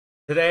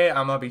Today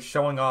I'm going to be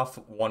showing off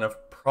one of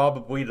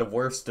probably the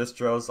worst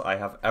distros I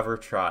have ever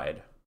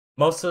tried.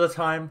 Most of the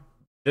time,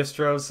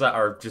 distros that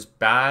are just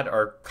bad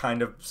are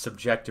kind of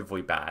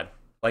subjectively bad.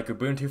 Like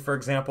Ubuntu, for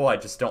example, I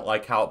just don't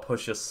like how it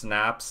pushes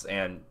snaps,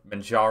 and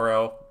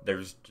Manjaro,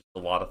 there's just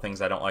a lot of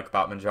things I don't like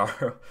about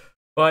Manjaro.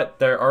 But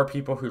there are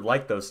people who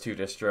like those two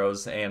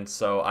distros, and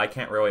so I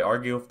can't really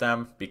argue with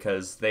them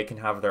because they can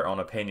have their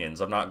own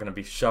opinions. I'm not going to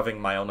be shoving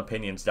my own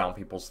opinions down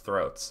people's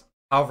throats.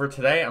 However,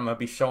 today I'm going to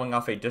be showing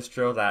off a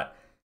distro that,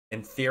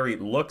 in theory,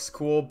 looks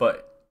cool,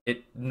 but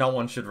no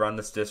one should run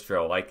this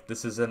distro. Like,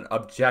 this is an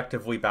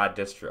objectively bad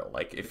distro.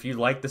 Like, if you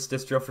like this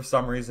distro for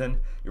some reason,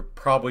 you're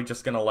probably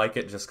just going to like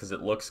it just because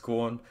it looks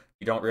cool and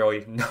you don't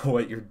really know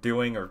what you're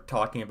doing or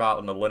talking about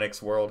in the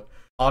Linux world.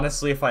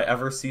 Honestly, if I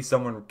ever see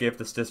someone give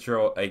this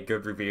distro a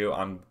good review,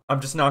 I'm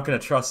just not going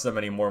to trust them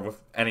anymore with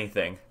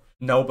anything.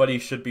 Nobody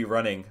should be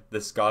running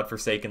this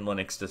godforsaken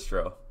Linux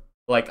distro.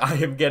 Like, I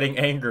am getting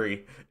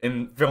angry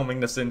in filming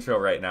this intro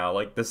right now.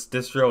 Like, this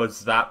distro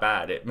is that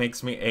bad. It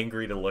makes me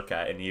angry to look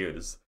at and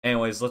use.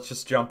 Anyways, let's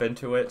just jump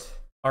into it.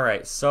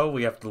 Alright, so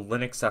we have the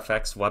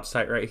LinuxFX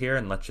website right here,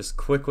 and let's just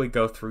quickly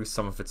go through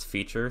some of its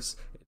features.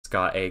 It's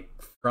got a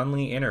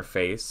friendly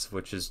interface,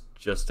 which is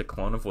just a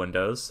clone of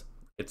Windows.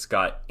 It's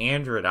got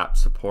Android app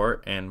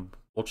support, and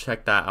we'll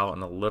check that out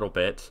in a little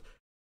bit.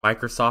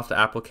 Microsoft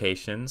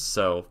applications,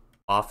 so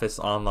Office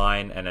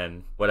Online, and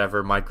then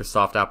whatever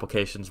Microsoft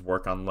applications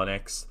work on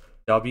Linux.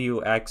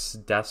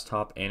 WX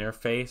desktop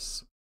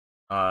interface,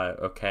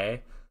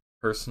 okay.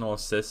 Personal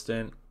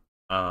Assistant,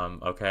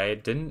 okay.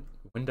 Didn't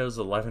Windows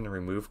 11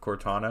 remove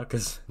Cortana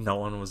because no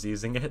one was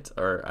using it?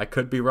 Or I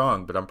could be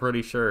wrong, but I'm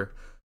pretty sure.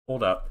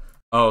 Hold up.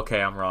 Oh,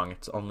 okay, I'm wrong.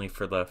 It's only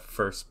for the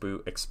first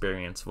boot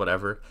experience,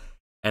 whateve.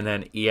 And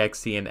then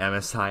exe and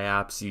MSI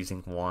apps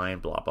using Wine,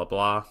 blah, blah,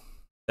 blah.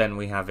 Then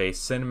we have a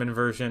Cinnamon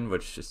version,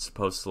 which is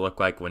supposed to look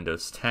like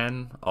Windows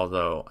 10,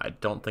 although I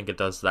don't think it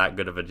does that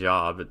good of a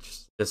job. It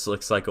just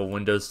looks like a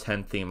Windows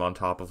 10 theme on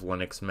top of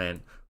Linux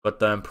Mint. But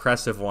the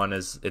impressive one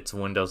is its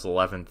Windows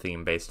 11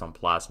 theme based on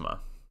Plasma.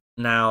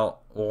 Now,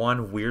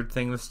 one weird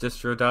thing this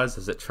distro does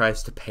is it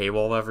tries to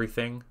paywall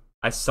everything.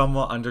 I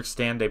somewhat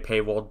understand a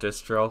paywall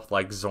distro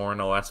like Zorin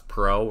OS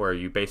Pro, where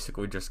you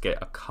basically just get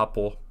a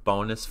couple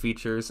bonus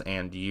features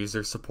and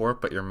user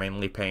support, but you're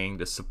mainly paying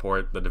to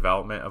support the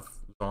development of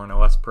Zorin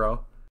OS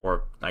Pro,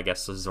 or I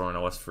guess the Zorin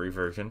OS free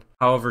version.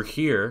 However,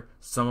 here,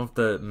 some of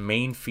the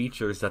main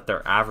features that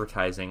they're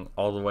advertising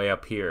all the way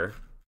up here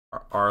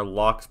are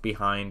locked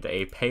behind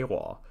a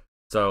paywall.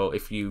 So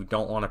if you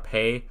don't want to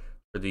pay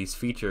for these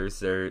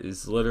features, there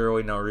is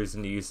literally no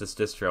reason to use this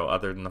distro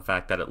other than the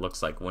fact that it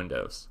looks like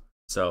Windows.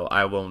 So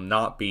I will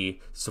not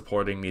be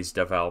supporting these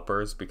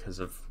developers because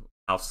of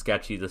how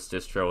sketchy this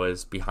distro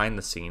is behind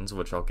the scenes,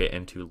 which I'll get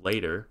into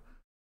later.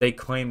 They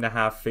claim to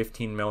have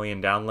 15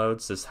 million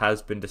downloads. This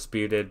has been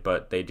disputed,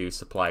 but they do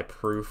supply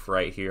proof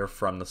right here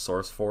from the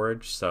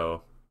SourceForge,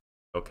 so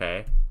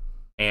okay.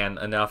 And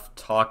enough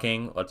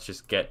talking, let's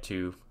just get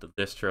to the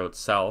distro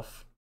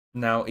itself.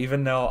 Now,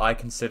 even though I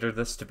consider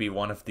this to be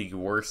one of the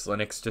worst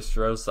Linux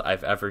distros that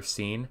I've ever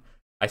seen,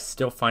 I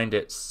still find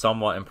it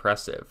somewhat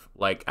impressive.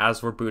 Like,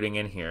 as we're booting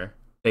in here,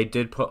 they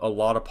did put a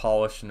lot of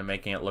polish into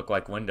making it look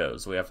like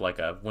Windows. We have like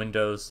a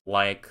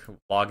Windows-like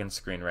login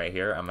screen right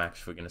here. I'm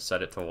actually going to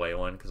set it to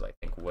Wayland because I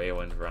think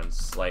Wayland runs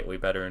slightly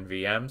better in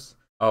VMs.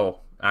 Oh,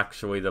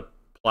 actually the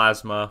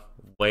Plasma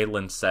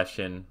Wayland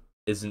session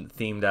isn't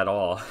themed at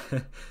all.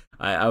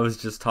 I was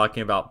just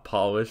talking about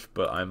polish,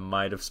 but I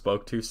might have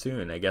spoke too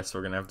soon. I guess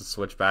we're going to have to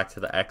switch back to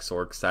the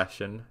Xorg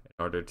session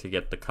in order to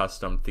get the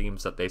custom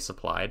themes that they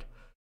supplied.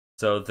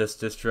 So this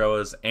distro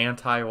is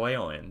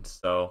anti-Wayland,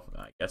 so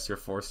I guess you're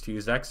forced to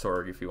use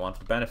Xorg if you want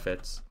the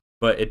benefits.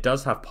 But it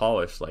does have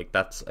polish, like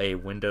that's a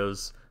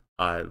Windows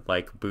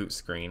like boot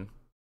screen.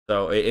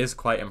 So it is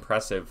quite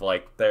impressive.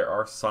 Like, there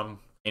are some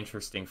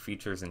interesting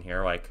features in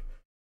here, like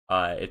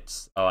I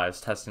was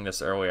testing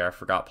this earlier, I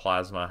forgot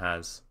Plasma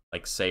has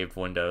like saved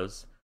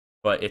Windows.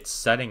 But its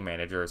setting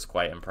manager is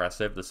quite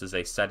impressive. This is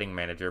a setting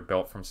manager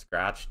built from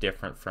scratch,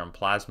 different from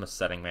Plasma's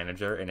setting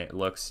manager, and it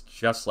looks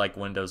just like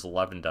Windows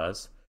 11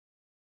 does.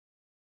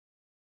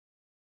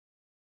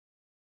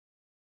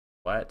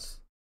 What?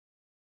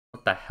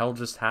 What the hell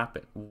just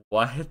happened?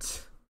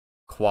 What?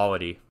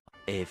 Quality.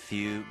 A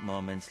few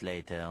moments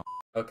later.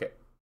 Okay.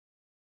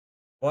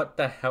 What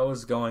the hell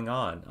is going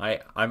on?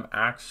 I'm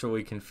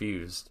actually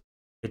confused.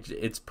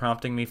 It's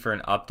prompting me for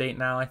an update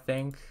now, I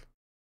think.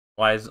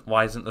 Why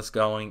isn't this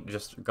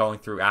just going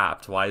through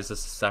apt? Why is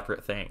this a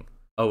separate thing?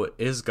 Oh, it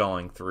is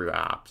going through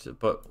apt,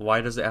 but why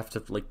does it have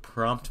to like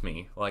prompt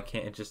me? Why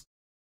can't it just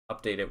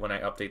update it when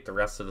I update the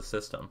rest of the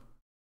system?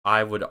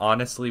 I would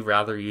honestly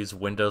rather use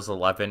Windows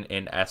 11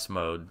 in S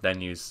mode than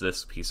use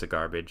this piece of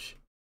garbage.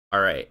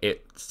 Alright,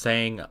 it's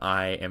saying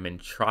I am in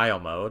trial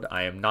mode.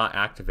 I am not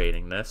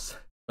activating this.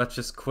 Let's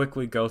just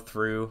quickly go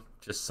through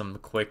just some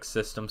quick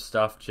system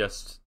stuff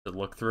just to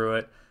look through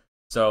it.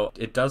 So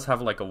it does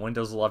have like a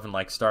Windows 11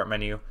 like start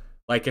menu.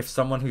 Like, if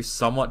someone who's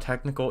somewhat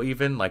technical,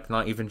 even like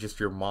not even just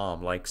your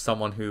mom, like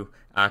someone who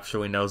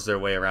actually knows their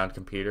way around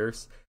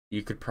computers,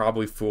 you could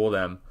probably fool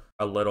them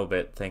a little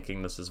bit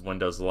thinking this is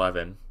Windows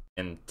 11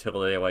 until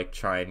they like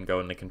try and go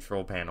in the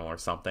control panel or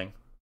something.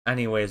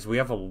 Anyways, we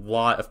have a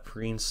lot of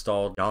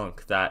pre-installed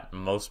junk that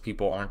most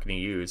people aren't going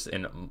to use,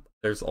 and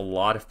there's a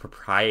lot of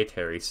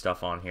proprietary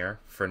stuff on here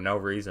for no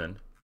reason.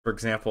 For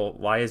example,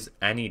 why is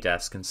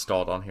AnyDesk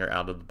installed on here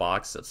out of the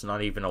box? It's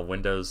not even a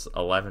Windows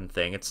 11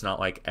 thing. It's not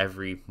like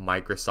every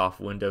Microsoft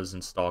Windows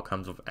install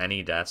comes with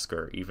AnyDesk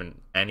or even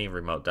any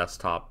remote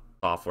desktop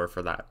software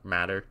for that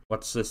matter.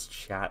 What's this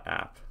chat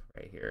app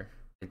right here?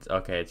 It's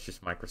okay, it's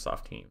just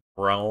Microsoft Teams.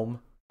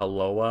 Chrome,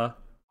 Helloa.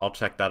 I'll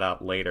check that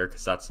out later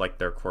because that's like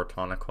their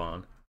Cortana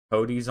clone.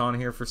 Cody's on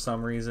here for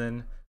some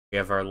reason. We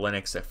have our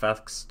Linux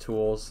effects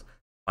tools,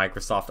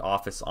 Microsoft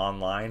Office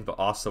Online, but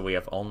also we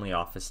have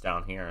OnlyOffice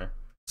down here.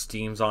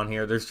 Steam's on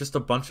here. There's just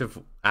a bunch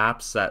of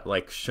apps that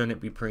like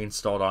shouldn't be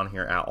pre-installed on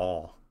here at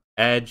all.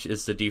 Edge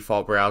is the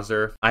default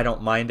browser. I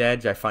don't mind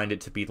Edge. I find it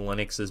to be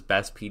Linux's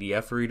best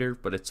PDF reader,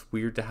 but it's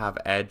weird to have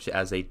Edge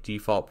as a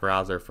default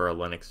browser for a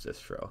Linux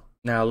distro.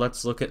 Now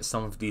let's look at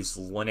some of these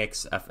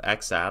Linux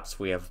FX apps.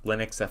 We have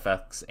Linux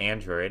FX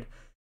Android.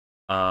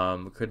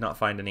 Could not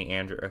find any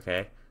Android.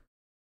 Okay,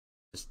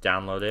 just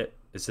download it.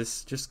 Is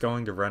this just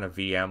going to run a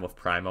VM with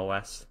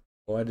PrimeOS?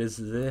 What is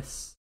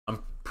this?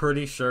 I'm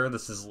pretty sure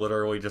this is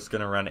literally just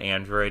going to run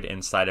Android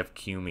inside of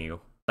QEMU.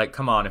 Like,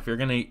 come on, if you're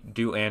going to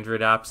do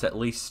Android apps, at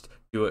least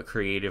do it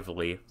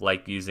creatively,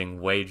 like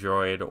using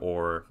Waydroid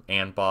or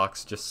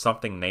Andbox, just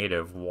something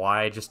native.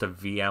 Why just a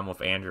VM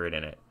with Android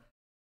in it?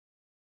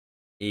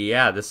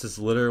 Yeah, this is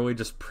literally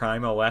just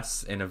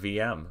PrimeOS in a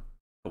VM.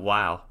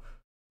 Wow.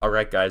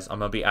 Alright guys, I'm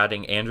going to be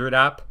adding Android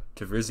app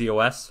to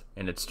RizzyOS,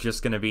 and it's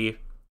just going to be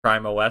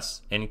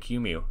PrimeOS in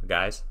QEMU,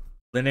 guys.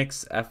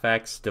 Linux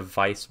FX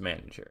Device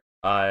Manager.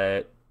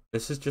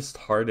 This is just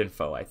hard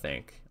info, I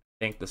think.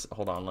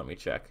 Hold on, let me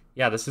check.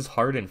 Yeah, this is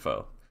hard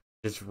info.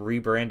 Just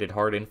rebranded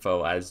hard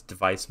info as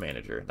Device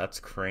Manager. That's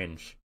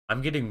cringe.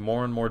 I'm getting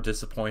more and more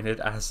disappointed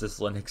as this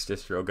Linux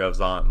distro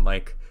goes on.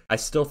 Like, I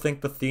still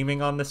think the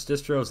theming on this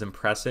distro is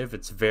impressive.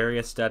 It's very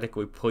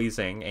aesthetically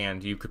pleasing,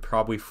 and you could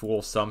probably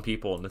fool some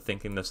people into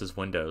thinking this is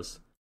Windows.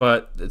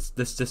 But this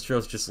distro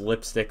is just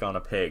lipstick on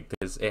a pig,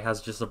 because it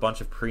has just a bunch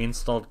of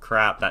pre-installed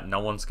crap that no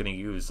one's going to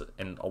use,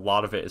 and a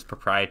lot of it is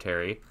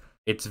proprietary.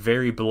 It's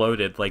very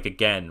bloated. Like,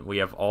 again, we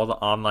have all the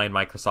online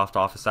Microsoft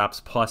Office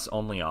apps plus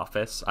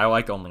OnlyOffice. I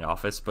like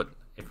OnlyOffice, but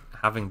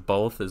having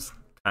both is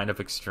kind of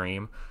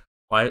extreme.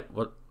 Why?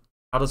 What?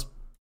 How does?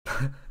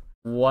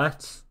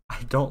 What?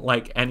 I don't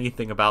like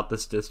anything about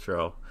this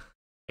distro.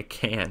 I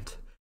can't.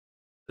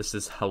 This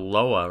is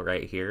Helloa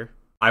right here.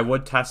 I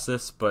would test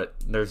this, but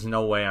there's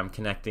no way I'm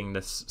connecting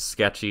this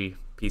sketchy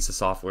piece of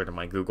software to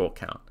my Google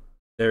account.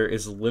 There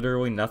is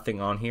literally nothing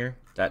on here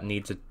that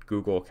needs a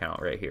Google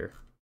account right here.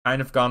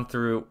 Kind of gone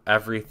through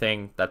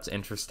everything that's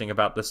interesting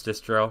about this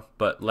distro,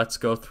 but let's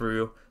go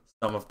through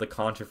some of the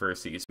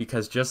controversies,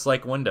 because just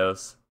like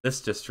Windows, this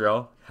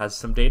distro has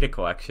some data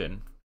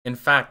collection. In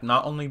fact,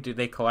 not only do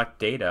they collect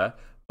data,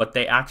 but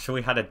they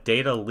actually had a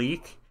data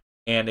leak,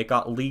 and it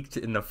got leaked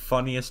in the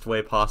funniest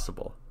way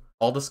possible.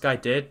 All this guy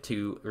did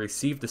to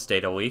receive this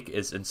data leak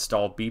is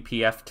install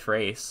BPF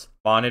trace,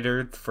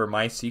 monitored for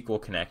MySQL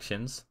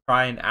connections,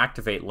 try and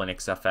activate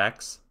Linux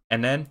FX,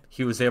 and then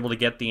he was able to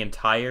get the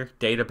entire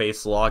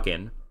database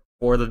login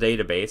for the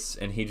database,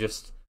 and he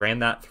just ran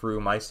that through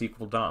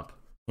MySQL dump.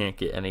 Can't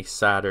get any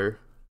sadder.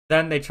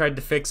 Then they tried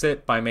to fix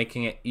it by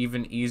making it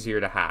even easier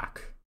to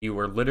hack. You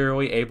were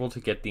literally able to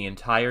get the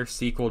entire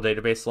SQL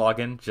database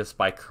login just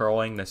by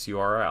curling this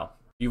URL.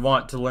 If you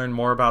want to learn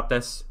more about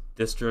this,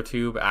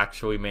 DistroTube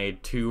actually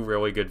made 2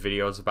 really good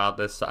videos about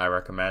this that I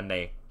recommend.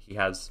 He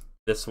has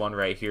this one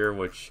right here,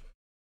 which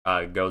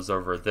goes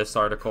over this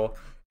article,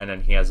 and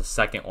then he has a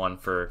second one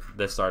for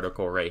this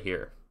article right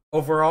here.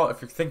 Overall,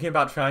 if you're thinking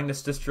about trying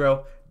this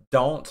distro,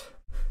 don't.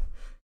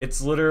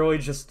 It's literally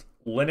just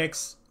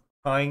Linux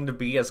trying to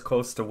be as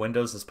close to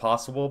Windows as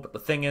possible, but the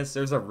thing is,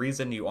 there's a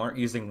reason you aren't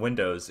using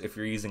Windows if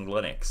you're using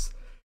Linux.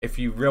 If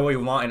you really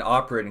want an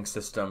operating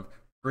system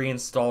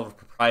pre-installed with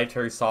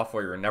proprietary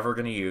software you're never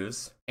going to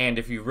use, and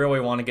if you really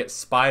want to get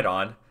spied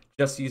on,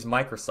 just use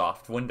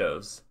Microsoft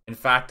Windows. In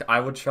fact, I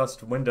would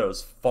trust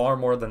Windows far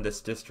more than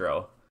this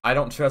distro. I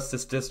don't trust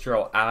this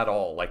distro at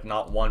all, like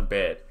not one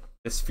bit.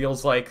 This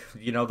feels like,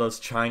 you know, those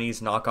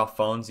Chinese knockoff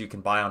phones you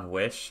can buy on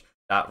Wish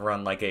that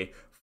run like a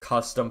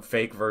custom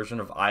fake version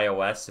of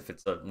iOS if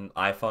it's an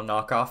iPhone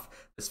knockoff.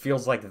 This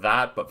feels like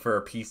that, but for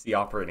a PC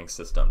operating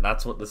system.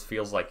 That's what this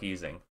feels like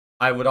using.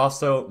 I would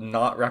also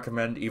not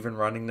recommend even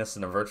running this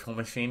in a virtual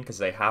machine because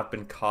they have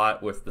been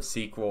caught with the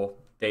SQL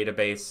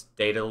database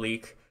data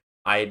leak.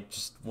 I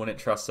just wouldn't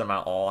trust them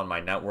at all on my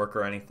network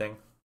or anything.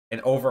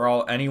 And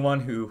overall,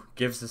 anyone who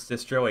gives this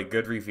distro a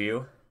good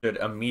review should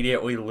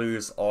immediately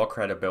lose all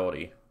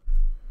credibility.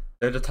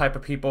 They're the type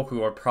of people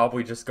who are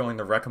probably just going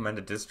to recommend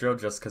a distro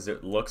just because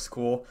it looks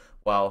cool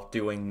while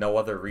doing no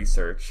other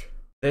research.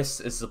 This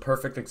is the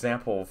perfect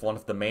example of one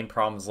of the main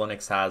problems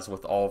Linux has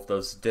with all of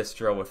those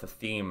distro with a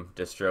theme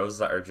distros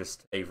that are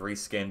just a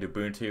reskinned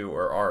Ubuntu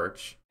or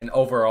Arch. And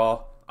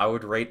overall, I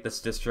would rate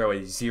this distro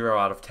a 0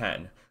 out of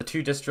 10. The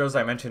two distros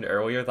I mentioned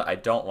earlier that I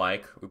don't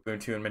like,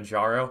 Ubuntu and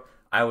Manjaro,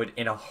 I would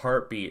in a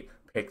heartbeat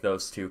pick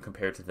those two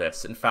compared to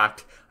this. In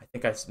fact, I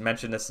think I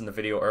mentioned this in the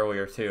video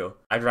earlier too.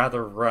 I'd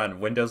rather run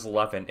Windows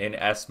 11 in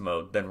S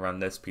mode than run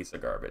this piece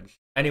of garbage.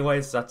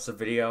 Anyways, that's the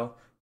video.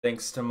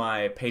 Thanks to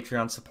my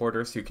Patreon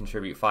supporters who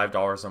contribute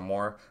 $5 or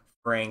more,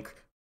 Frank,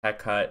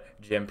 Tech Hut,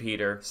 Jim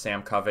Peter,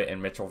 Sam Covett,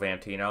 and Mitchell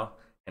Vantino,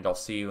 and I'll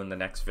see you in the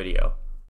next video.